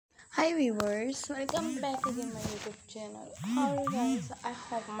Hi viewers, welcome back again my YouTube channel. How are you guys? I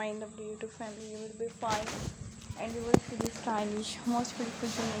hope my lovely YouTube family you will be fine and you will see the stylish, most beautiful,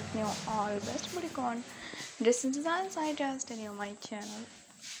 unique, new, all best bodycon dressing designs I tested in my channel.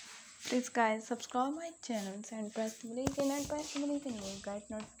 Please guys subscribe my channels and press the link and press the link and you will get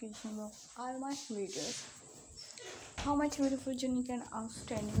notification of all my videos. How much beautiful, unique and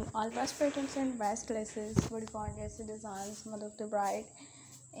outstanding, all best patterns and best laces, bodycon dressing designs, mother of the bride,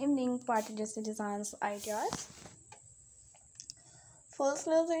 evening party dress designs ideas, full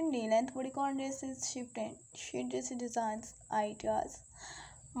sleeves and D-length bodycon dresses, shift and sheet dress designs ideas,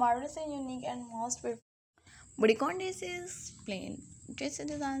 marvelous and unique and most beautiful bodycon dresses, plain dress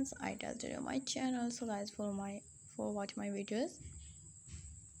designs ideas to my channel. So guys, for watch my videos.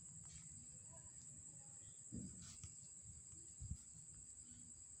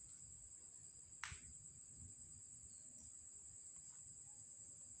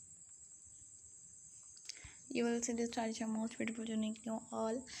 You will see the stylish and most beautiful, unique, new,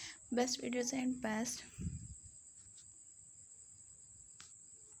 all best videos and best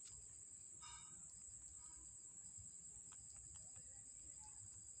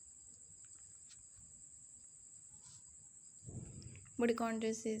bodycon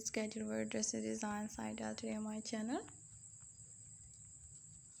dresses, casual wear dresses designs ideas to my channel.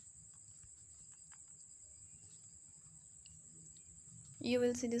 You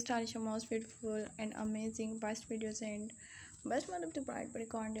will see the stylish, most beautiful and amazing best videos and best one of the bright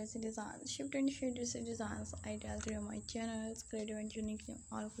bodycon dress designs, shift and shade dress designs ideas to my channels, creative and unique new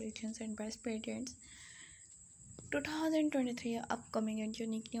all collections and best patterns. 2023 upcoming and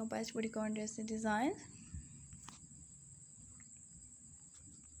unique new best bodycon dress designs.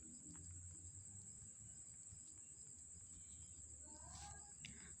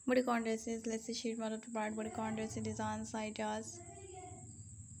 Bodycon dresses, let's see sheet one of the bright bodycon dress designs ideas.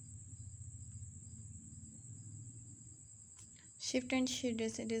 Shift and shade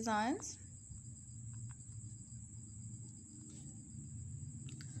dress designs.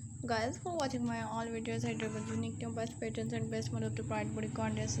 Guys, for watching my all videos, I deliver unique new best patterns and best one of the bright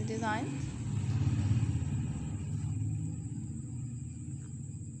bodycon dress designs.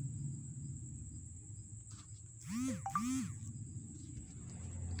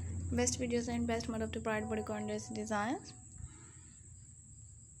 Best videos and best one of the bright bodycon dress designs.